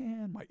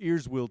 man. My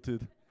ears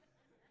wilted.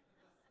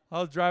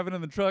 I was driving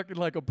in the truck and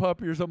like a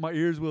puppy or something, my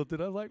ears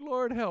wilted. I was like,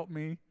 Lord, help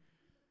me.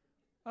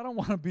 I don't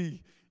want to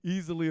be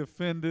easily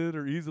offended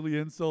or easily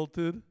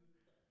insulted.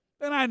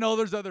 And I know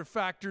there's other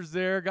factors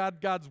there.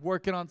 God's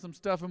working on some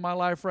stuff in my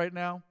life right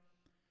now.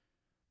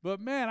 But,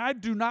 man, I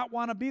do not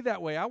want to be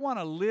that way. I want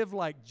to live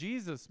like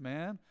Jesus,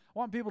 man. I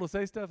want people to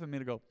say stuff and me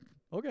to go,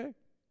 okay.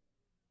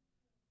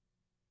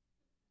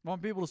 I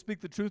want people to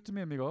speak the truth to me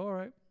and me go, all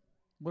right,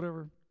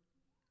 whatever.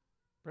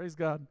 Praise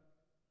God.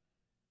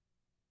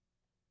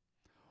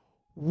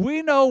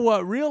 We know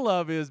what real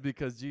love is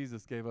because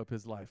Jesus gave up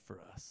his life for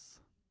us.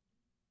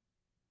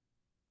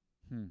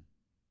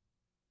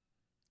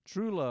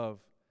 True love,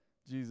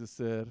 Jesus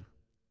said,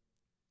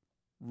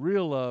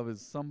 Real love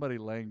is somebody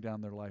laying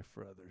down their life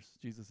for others.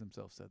 Jesus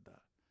himself said that.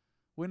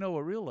 We know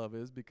what real love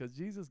is because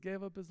Jesus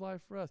gave up his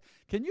life for us.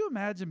 Can you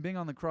imagine being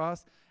on the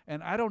cross?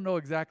 And I don't know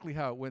exactly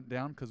how it went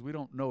down because we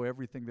don't know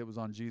everything that was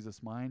on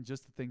Jesus' mind,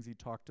 just the things he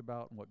talked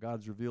about and what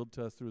God's revealed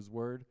to us through his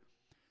word.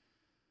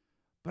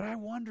 But I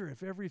wonder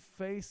if every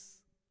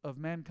face of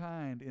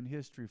mankind in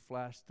history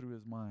flashed through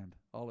his mind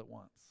all at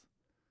once.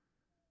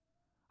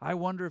 I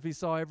wonder if he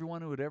saw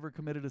everyone who had ever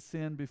committed a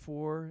sin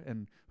before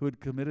and who had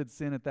committed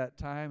sin at that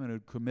time and who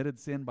had committed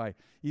sin by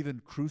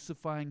even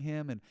crucifying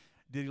him. And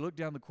did he look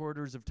down the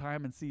corridors of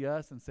time and see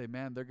us and say,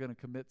 man, they're going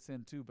to commit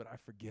sin too, but I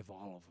forgive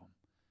all of them.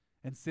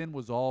 And sin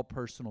was all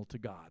personal to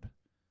God.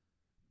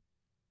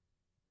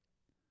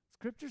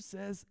 Scripture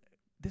says,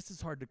 this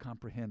is hard to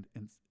comprehend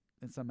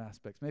in some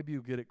aspects. Maybe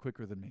you get it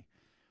quicker than me.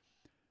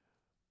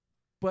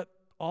 But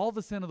all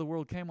the sin of the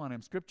world came on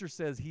him. Scripture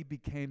says he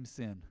became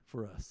sin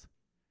for us.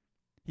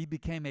 He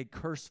became a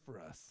curse for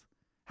us.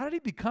 How did he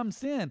become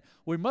sin?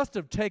 We must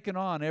have taken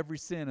on every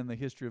sin in the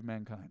history of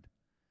mankind.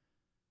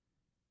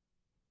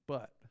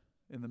 But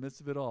in the midst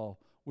of it all,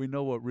 we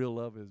know what real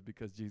love is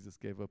because Jesus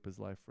gave up his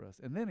life for us.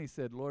 And then he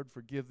said, Lord,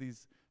 forgive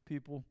these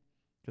people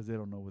because they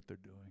don't know what they're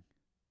doing.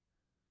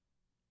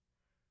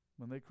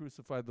 When they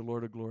crucified the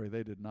Lord of glory,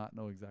 they did not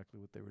know exactly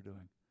what they were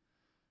doing.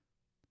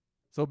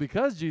 So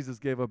because Jesus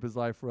gave up his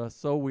life for us,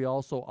 so we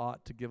also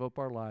ought to give up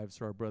our lives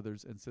for our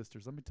brothers and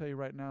sisters. Let me tell you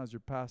right now, as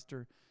your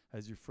pastor,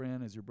 as your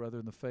friend, as your brother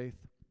in the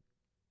faith,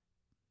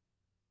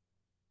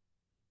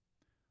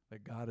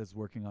 that God is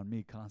working on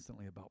me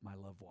constantly about my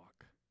love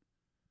walk.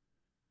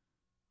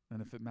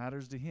 And if it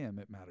matters to him,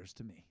 it matters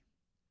to me.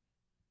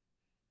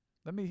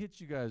 Let me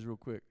hit you guys real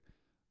quick.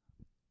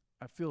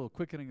 I feel a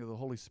quickening of the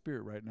Holy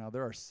Spirit right now.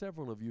 There are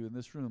several of you in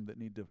this room that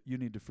you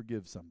need to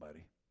forgive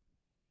somebody.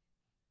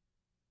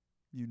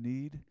 You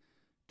need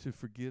to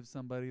forgive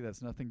somebody.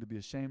 That's nothing to be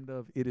ashamed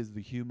of. It is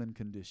the human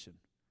condition.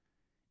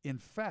 In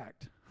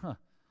fact,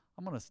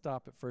 I'm going to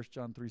stop at 1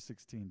 John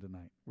 3:16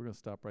 tonight. We're going to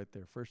stop right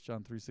there. 1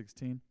 John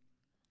 3:16.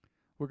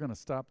 We're going to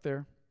stop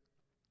there.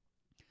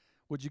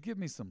 Would you give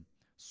me some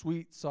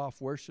sweet, soft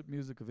worship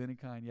music of any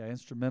kind? Yeah,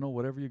 instrumental,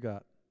 whatever you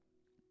got.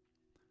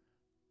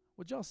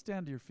 Would y'all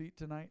stand to your feet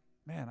tonight?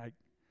 Man,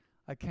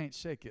 I can't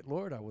shake it.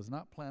 Lord, I was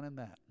not planning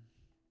that.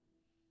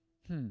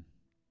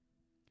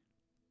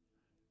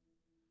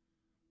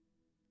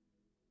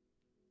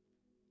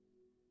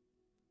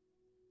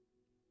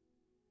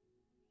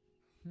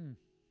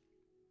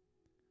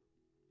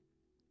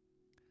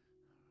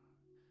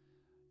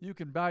 You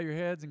can bow your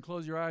heads and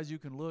close your eyes. You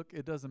can look.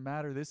 It doesn't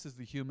matter. This is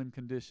the human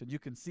condition. You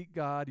can seek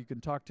God. You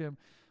can talk to him.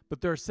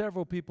 But there are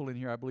several people in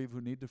here, I believe,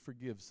 who need to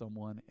forgive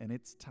someone, and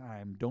it's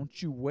time.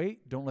 Don't you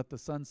wait. Don't let the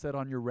sun set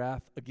on your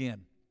wrath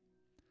again.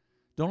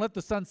 Don't let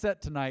the sun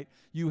set tonight,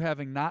 you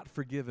having not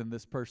forgiven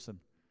this person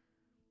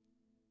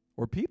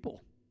or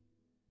people.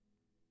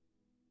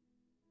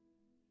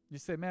 You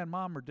say, man,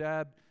 mom or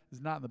dad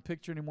is not in the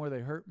picture anymore.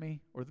 They hurt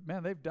me. Or,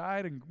 man, they've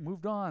died and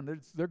moved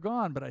on. They're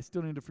gone, but I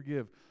still need to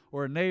forgive.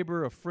 Or a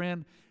neighbor, a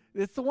friend.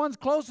 It's the ones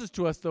closest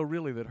to us, though,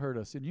 really, that hurt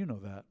us, and you know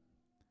that.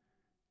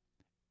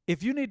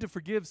 If you need to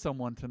forgive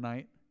someone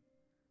tonight,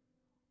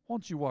 why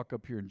don't you walk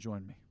up here and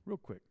join me real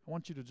quick? I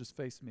want you to just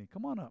face me.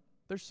 Come on up.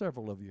 There's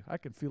several of you. I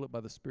can feel it by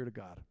the Spirit of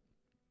God.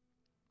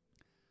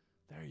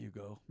 There you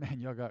go. Man,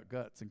 y'all got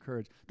guts and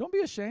courage. Don't be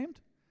ashamed.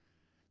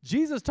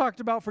 Jesus talked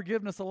about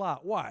forgiveness a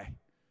lot. Why?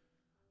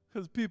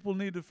 Because people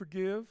need to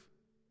forgive.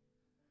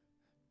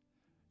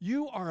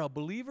 You are a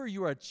believer.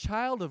 You are a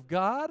child of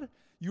God.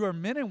 You are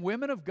men and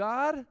women of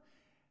God.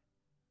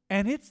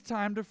 And it's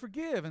time to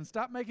forgive and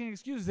stop making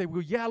excuses. Say,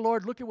 well, yeah,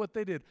 Lord, look at what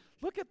they did.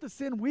 Look at the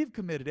sin we've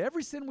committed.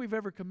 Every sin we've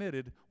ever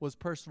committed was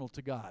personal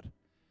to God.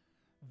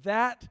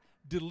 That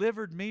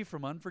delivered me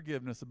from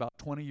unforgiveness about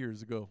 20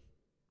 years ago.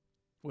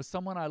 With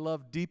someone I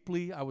loved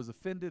deeply, I was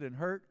offended and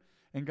hurt.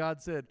 And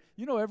God said,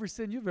 you know, every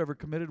sin you've ever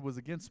committed was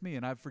against me,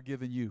 and I've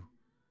forgiven you.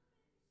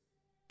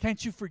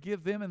 Can't you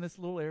forgive them in this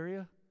little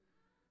area?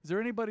 Is there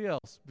anybody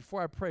else?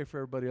 Before I pray for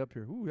everybody up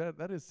here. Ooh,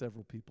 that is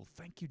several people.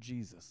 Thank you,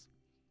 Jesus.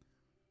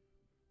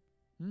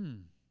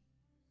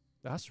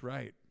 That's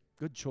right.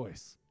 Good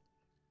choice.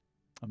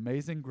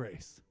 Amazing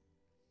grace.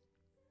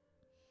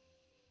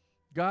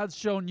 God's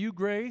shown you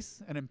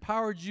grace and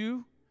empowered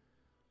you.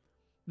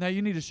 Now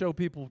you need to show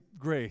people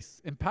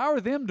grace. Empower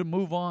them to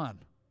move on.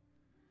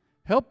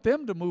 Help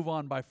them to move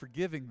on by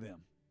forgiving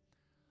them.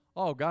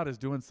 Oh, God is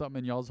doing something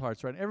in y'all's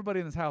hearts, right?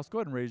 Everybody in this house, go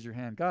ahead and raise your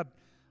hand. God,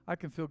 I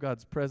can feel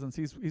God's presence.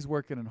 He's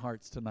working in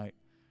hearts tonight.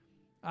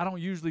 I don't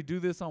usually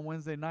do this on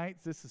Wednesday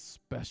nights. This is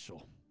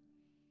special.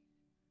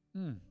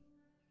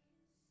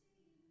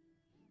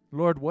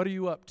 Lord, what are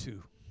you up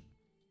to?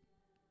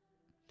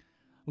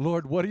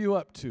 Lord, what are you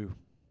up to?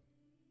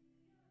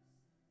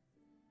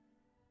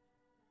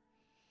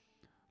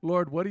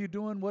 Lord, what are you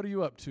doing? What are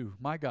you up to?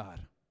 My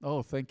God.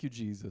 Oh, thank you,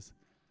 Jesus.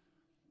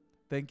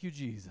 Thank you,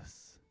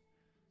 Jesus.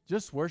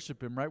 Just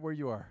worship him right where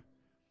you are.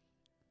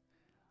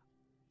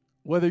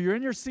 Whether you're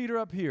in your seat or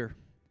up here,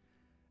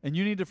 and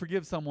you need to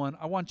forgive someone,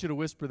 I want you to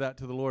whisper that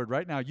to the Lord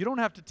right now. You don't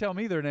have to tell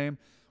me their name.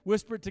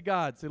 Whisper it to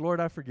God. Say, Lord,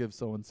 I forgive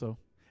so-and-so.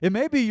 It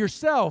may be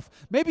yourself.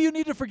 Maybe you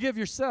need to forgive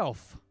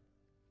yourself.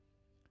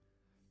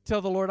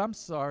 Tell the Lord, I'm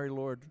sorry,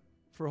 Lord,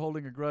 for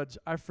holding a grudge.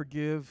 I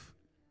forgive.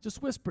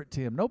 Just whisper it to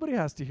him. Nobody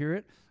has to hear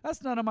it.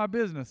 That's none of my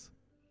business.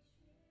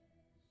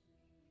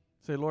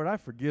 Say, Lord, I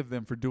forgive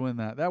them for doing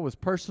that. That was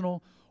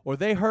personal, or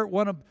they hurt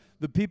one of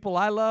the people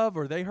I love,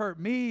 or they hurt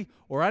me,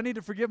 or I need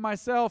to forgive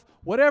myself.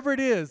 Whatever it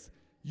is,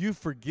 you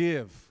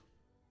forgive.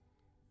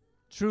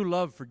 True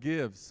love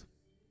forgives.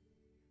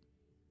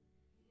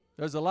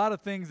 There's a lot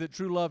of things that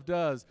true love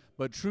does,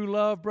 but true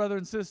love, brother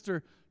and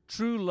sister,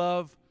 true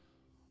love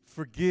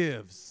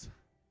forgives.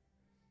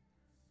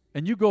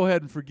 And you go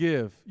ahead and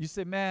forgive. You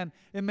say, man,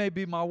 it may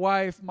be my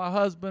wife, my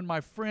husband, my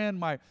friend,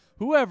 my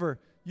whoever.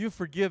 You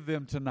forgive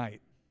them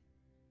tonight.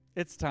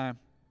 It's time.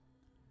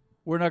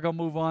 We're not going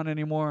to move on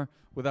anymore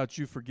without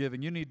you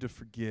forgiving. You need to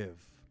forgive.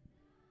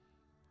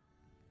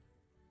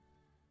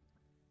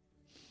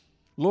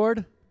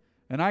 Lord,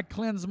 and I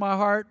cleanse my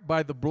heart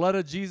by the blood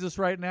of Jesus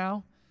right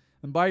now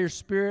and by your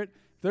Spirit.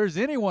 If there's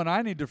anyone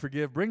I need to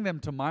forgive, bring them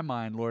to my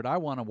mind, Lord. I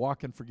want to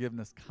walk in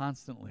forgiveness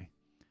constantly.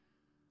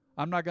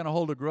 I'm not going to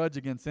hold a grudge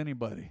against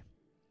anybody.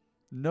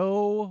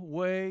 No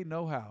way,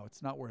 no how.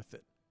 It's not worth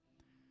it.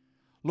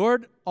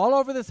 Lord, all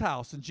over this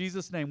house, in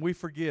Jesus' name, we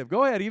forgive.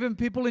 Go ahead, even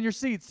people in your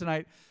seats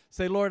tonight,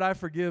 say, Lord, I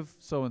forgive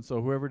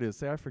so-and-so, whoever it is.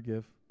 Say, I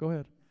forgive. Go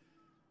ahead.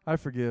 I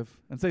forgive.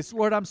 And say,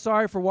 Lord, I'm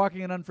sorry for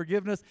walking in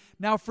unforgiveness.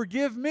 Now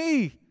forgive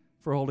me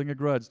for holding a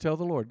grudge. Tell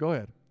the Lord. Go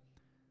ahead.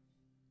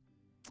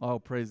 Oh,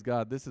 praise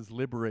God. This is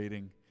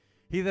liberating.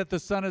 He that the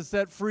Son has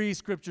set free,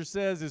 Scripture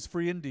says, is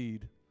free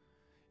indeed.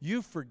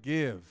 You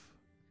forgive.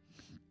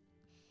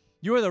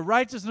 You are the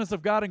righteousness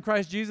of God in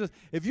Christ Jesus.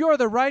 If you are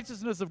the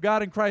righteousness of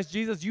God in Christ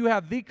Jesus, you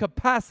have the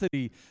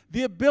capacity,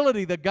 the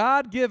ability, the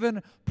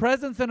God-given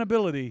presence and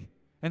ability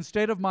and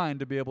state of mind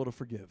to be able to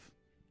forgive.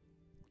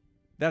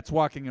 That's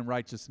walking in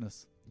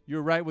righteousness.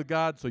 You're right with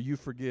God, so you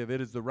forgive.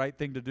 It is the right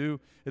thing to do.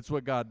 It's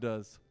what God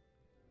does.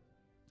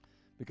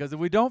 Because if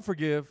we don't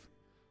forgive,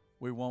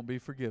 we won't be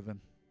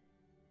forgiven.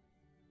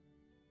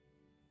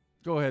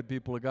 Go ahead,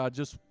 people of God.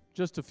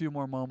 Just a few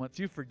more moments.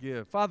 You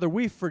forgive. Father,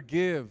 we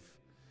forgive.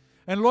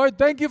 And Lord,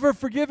 thank you for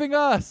forgiving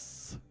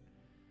us.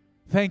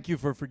 Thank you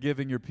for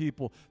forgiving your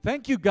people.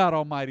 Thank you, God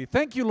Almighty.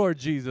 Thank you, Lord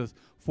Jesus,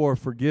 for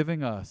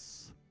forgiving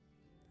us.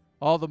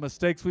 All the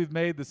mistakes we've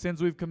made, the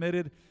sins we've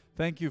committed,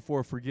 thank you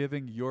for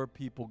forgiving your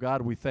people.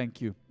 God, we thank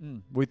you.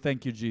 We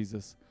thank you,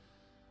 Jesus.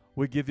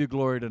 We give you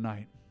glory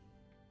tonight.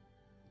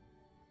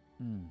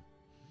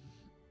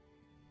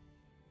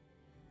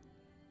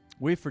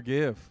 We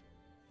forgive.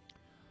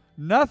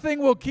 Nothing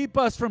will keep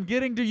us from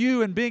getting to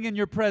you and being in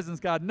your presence,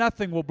 God.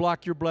 Nothing will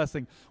block your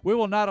blessing. We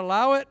will not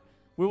allow it.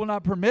 We will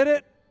not permit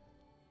it.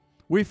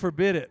 We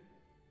forbid it.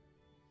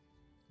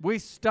 We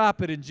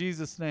stop it in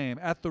Jesus' name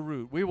at the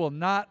root. We will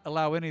not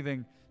allow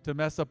anything to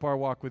mess up our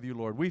walk with you,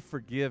 Lord. We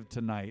forgive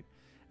tonight,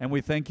 and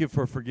we thank you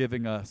for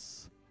forgiving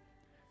us.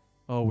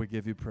 Oh, we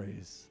give you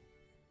praise.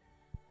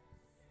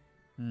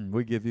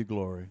 We give you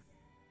glory.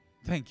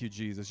 Thank you,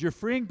 Jesus. You're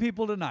freeing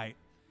people tonight.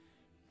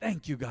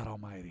 Thank you, God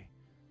Almighty.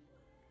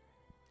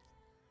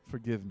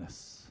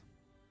 Forgiveness.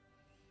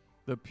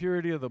 The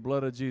purity of the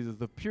blood of Jesus,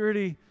 the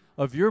purity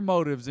of your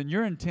motives and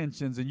your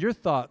intentions and your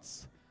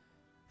thoughts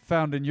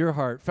found in your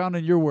heart, found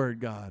in your word,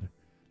 God.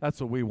 That's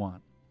what we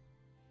want.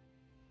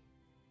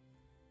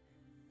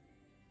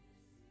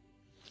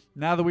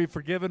 Now that we've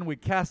forgiven, we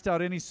cast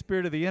out any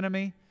spirit of the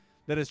enemy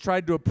that has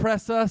tried to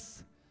oppress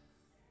us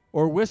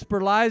or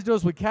whisper lies to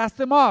us. We cast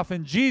them off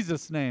in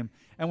Jesus' name.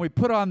 And we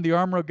put on the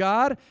armor of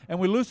God, and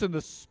we loosen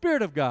the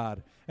Spirit of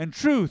God and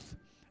truth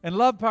and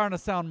love, power, and a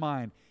sound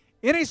mind.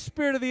 Any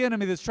spirit of the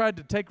enemy that's tried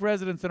to take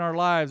residence in our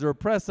lives or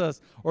oppress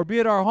us or be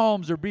at our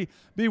homes or be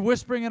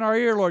whispering in our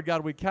ear, Lord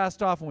God, we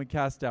cast off and we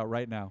cast out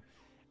right now.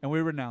 And we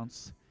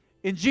renounce.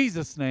 In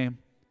Jesus' name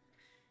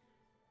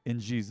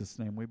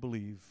we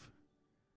believe.